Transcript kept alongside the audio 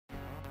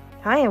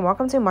Hi and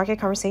welcome to Market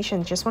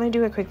Conversation. Just want to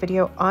do a quick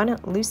video on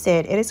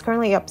Lucid. It is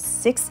currently up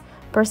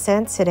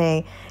 6%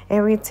 today.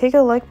 And we take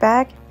a look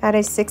back at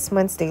a 6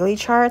 months daily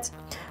chart.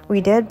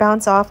 We did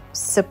bounce off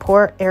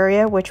support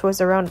area, which was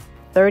around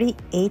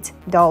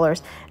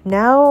 $38.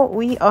 Now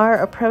we are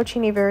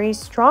approaching a very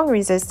strong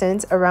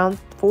resistance around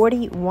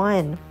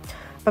 41.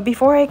 But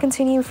before I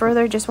continue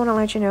further, just want to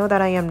let you know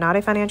that I am not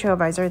a financial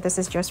advisor. This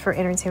is just for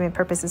entertainment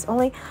purposes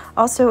only.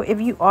 Also,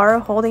 if you are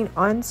holding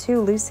on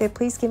to Lucid,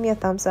 please give me a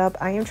thumbs up.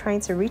 I am trying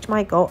to reach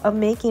my goal of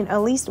making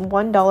at least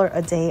 $1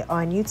 a day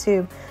on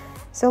YouTube.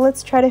 So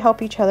let's try to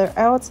help each other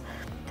out.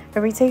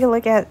 If we take a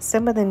look at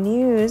some of the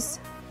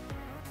news,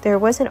 there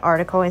was an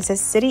article and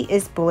says Citi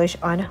is bullish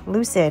on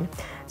Lucid.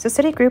 So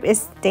Citigroup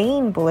is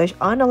staying bullish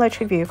on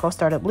electric vehicle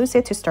startup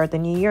Lucid to start the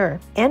new year.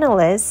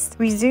 Analysts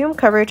resume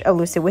coverage of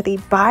Lucid with a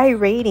buy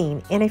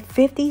rating and a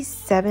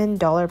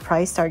 $57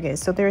 price target.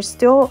 So there's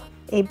still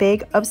a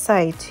big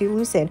upside to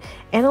Lucid.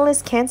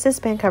 Analysts can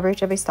suspend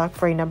coverage of a stock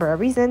for a number of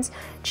reasons.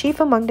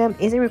 Chief among them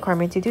is a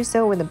requirement to do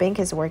so when the bank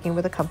is working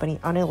with a company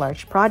on a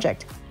large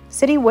project.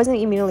 Citi wasn't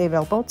immediately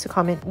available to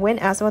comment when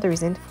asked about the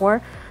reason for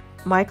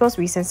Michael's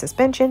recent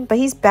suspension, but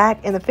he's back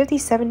and the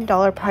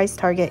 $57 price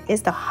target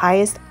is the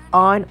highest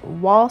on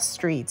Wall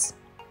Street.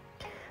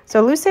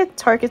 So Lucid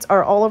targets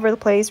are all over the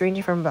place,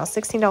 ranging from about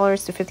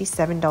 $16 to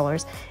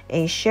 $57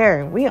 a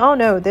share. We all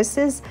know this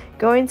is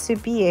going to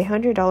be a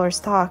 $100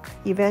 stock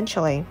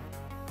eventually.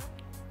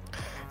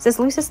 Since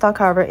Lucid stock,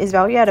 however, is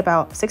valued at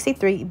about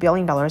 $63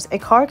 billion, a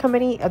car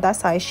company of that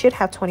size should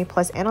have 20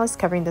 plus analysts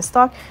covering the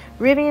stock.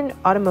 Rivian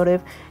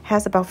Automotive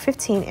has about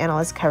 15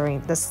 analysts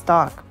covering the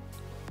stock.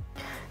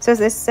 So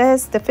this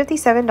says the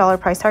 $57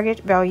 price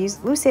target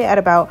values Lucid at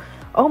about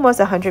almost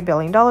 $100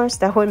 billion.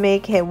 That would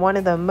make it one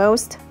of the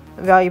most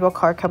valuable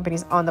car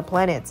companies on the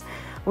planet.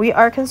 We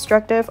are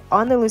constructive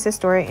on the Lucid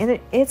story and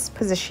its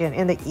position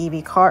in the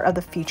EV car of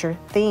the future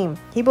theme.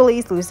 He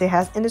believes Lucid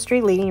has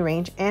industry-leading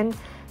range and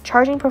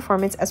charging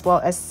performance as well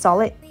as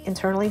solid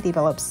internally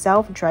developed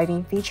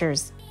self-driving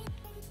features.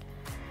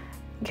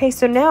 Okay,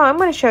 so now I'm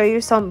going to show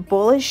you some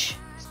bullish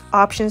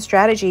option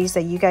strategies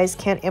that you guys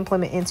can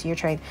implement into your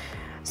trade.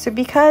 So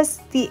because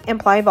the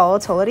implied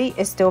volatility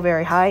is still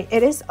very high,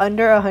 it is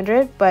under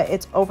 100, but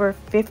it's over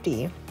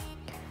 50.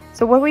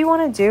 So what we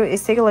want to do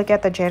is take a look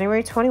at the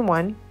January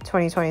 21,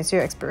 2022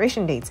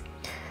 expiration dates.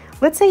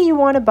 Let's say you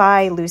want to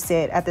buy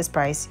Lucid at this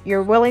price.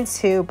 You're willing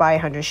to buy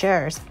 100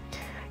 shares.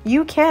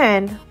 You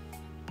can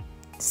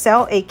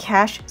sell a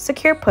cash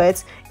secure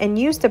puts and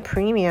use the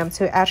premium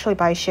to actually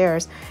buy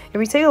shares. If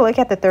we take a look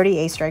at the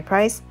 38 strike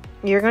price,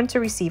 you're going to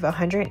receive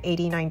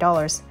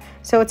 $189.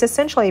 So it's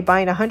essentially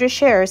buying 100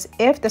 shares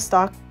if the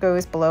stock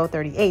goes below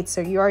 38. So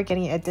you are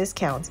getting a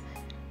discount.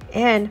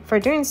 And for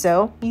doing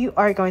so, you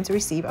are going to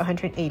receive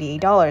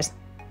 $188.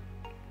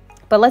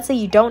 But let's say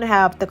you don't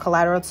have the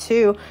collateral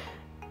to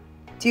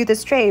do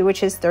this trade,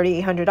 which is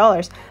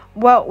 $3,800.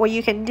 Well, what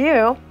you can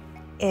do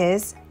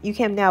is you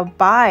can now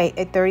buy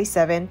a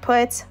 37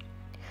 put,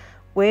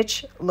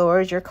 which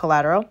lowers your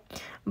collateral.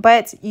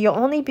 But you'll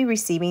only be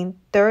receiving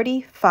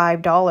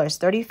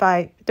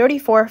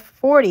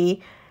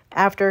 $34.40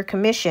 after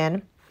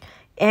commission,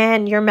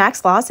 and your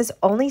max loss is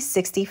only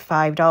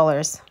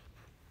 $65.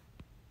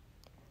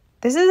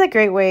 This is a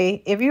great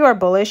way if you are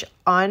bullish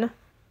on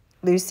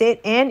Lucid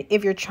and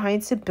if you're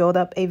trying to build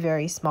up a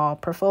very small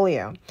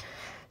portfolio.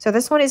 So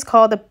this one is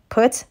called the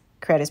put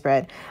credit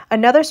spread.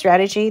 Another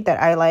strategy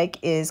that I like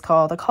is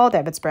called the call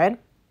debit spread,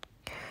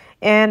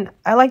 and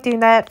I like doing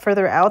that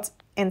further out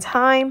in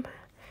time.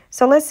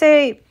 So let's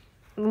say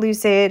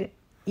Lucid,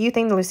 you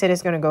think Lucid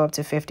is going to go up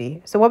to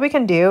 50. So what we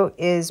can do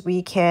is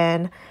we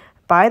can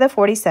buy the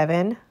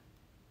 47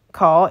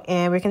 call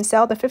and we can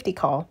sell the 50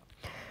 call.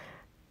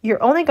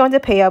 You're only going to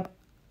pay up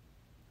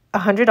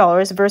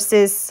 $100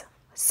 versus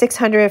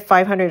 $600,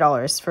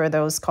 $500 for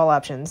those call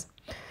options.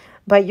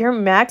 But your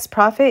max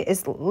profit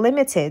is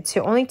limited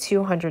to only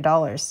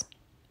 $200.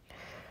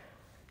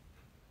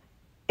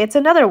 It's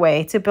another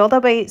way to build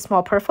up a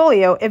small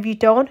portfolio if you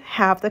don't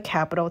have the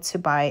capital to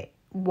buy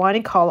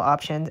one call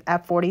option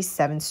at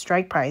 47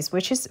 strike price,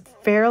 which is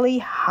fairly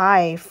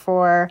high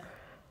for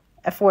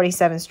a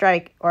 47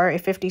 strike, or a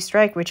 50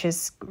 strike, which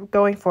is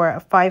going for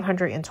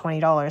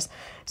 $520.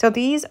 So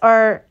these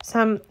are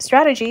some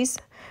strategies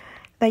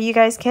that you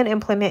guys can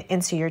implement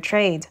into your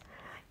trade.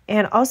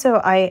 And also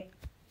I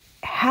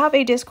have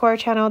a Discord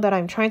channel that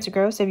I'm trying to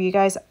grow. So if you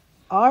guys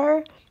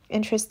are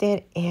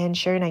interested in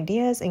sharing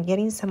ideas and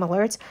getting some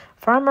alerts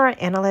from our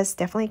analysts,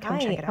 definitely come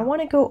check it out. I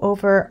want to go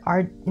over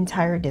our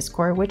entire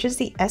Discord, which is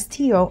the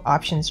STO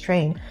options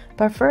trade.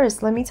 But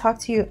first, let me talk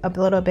to you a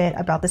little bit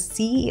about the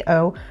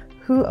CEO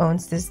who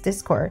owns this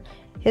Discord.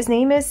 His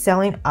name is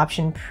Selling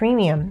Option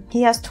Premium.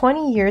 He has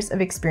 20 years of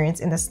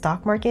experience in the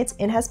stock market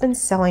and has been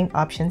selling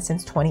options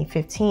since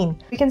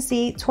 2015. You can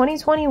see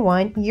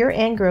 2021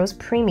 year-end gross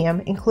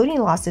premium, including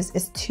losses,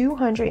 is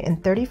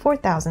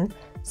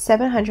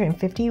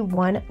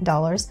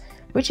 $234,751,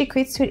 which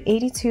equates to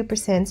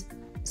 82%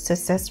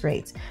 success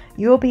rates.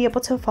 You will be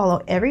able to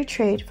follow every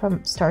trade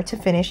from start to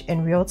finish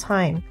in real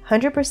time.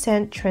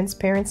 100%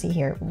 transparency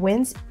here,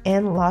 wins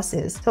and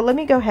losses. So let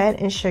me go ahead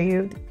and show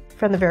you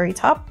from the very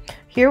top.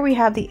 Here we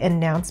have the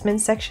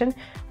announcement section.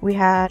 We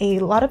had a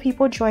lot of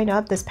people join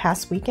up this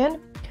past weekend.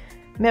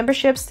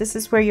 Memberships, this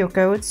is where you'll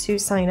go to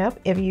sign up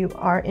if you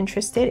are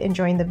interested in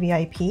joining the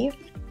VIP.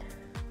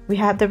 We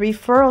have the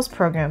referrals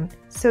program.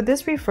 So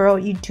this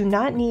referral, you do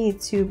not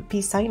need to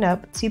be signed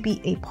up to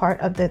be a part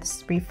of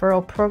this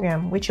referral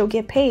program, which you'll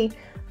get paid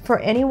for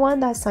anyone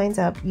that signs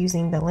up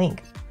using the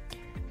link.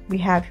 We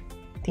have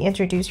the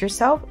introduce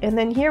yourself, and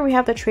then here we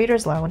have the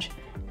traders lounge,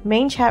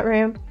 main chat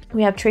room.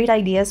 We have trade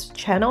ideas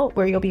channel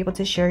where you'll be able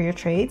to share your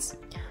trades,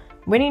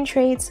 winning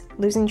trades,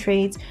 losing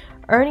trades,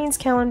 earnings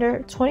calendar,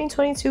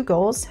 2022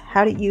 goals,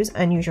 how to use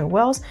unusual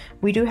wells.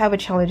 We do have a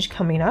challenge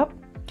coming up.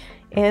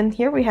 And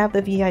here we have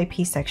the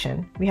VIP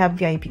section. We have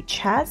VIP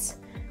chats,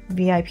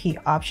 VIP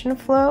option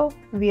flow,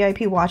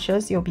 VIP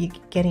watches you'll be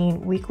getting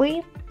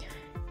weekly,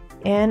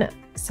 and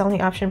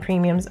selling option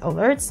premiums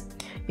alerts.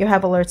 You'll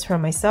have alerts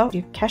from myself,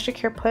 do cash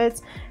secure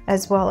puts,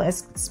 as well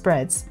as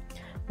spreads.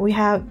 We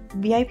have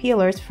VIP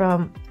alerts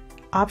from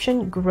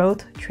option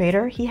growth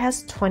trader. He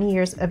has 20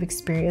 years of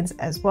experience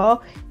as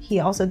well. He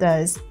also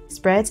does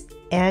spreads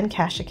and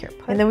cash secure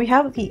put. And then we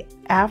have the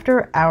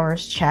after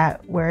hours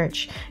chat,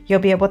 which you'll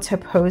be able to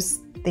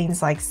post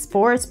things like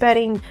sports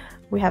betting.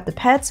 We have the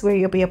pets, where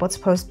you'll be able to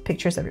post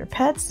pictures of your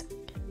pets,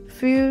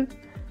 food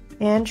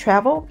and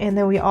travel. And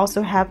then we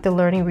also have the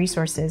learning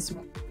resources,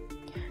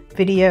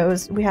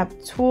 videos. We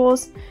have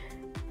tools.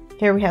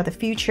 Here we have the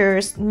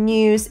futures,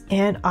 news,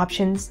 and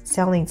options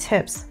selling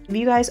tips. If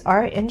you guys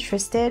are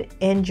interested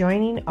in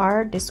joining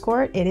our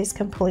Discord, it is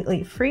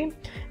completely free.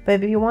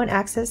 But if you want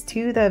access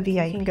to the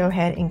VIP, you can go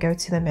ahead and go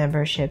to the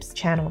memberships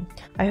channel.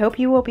 I hope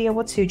you will be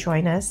able to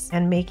join us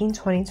and making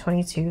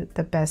 2022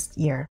 the best year.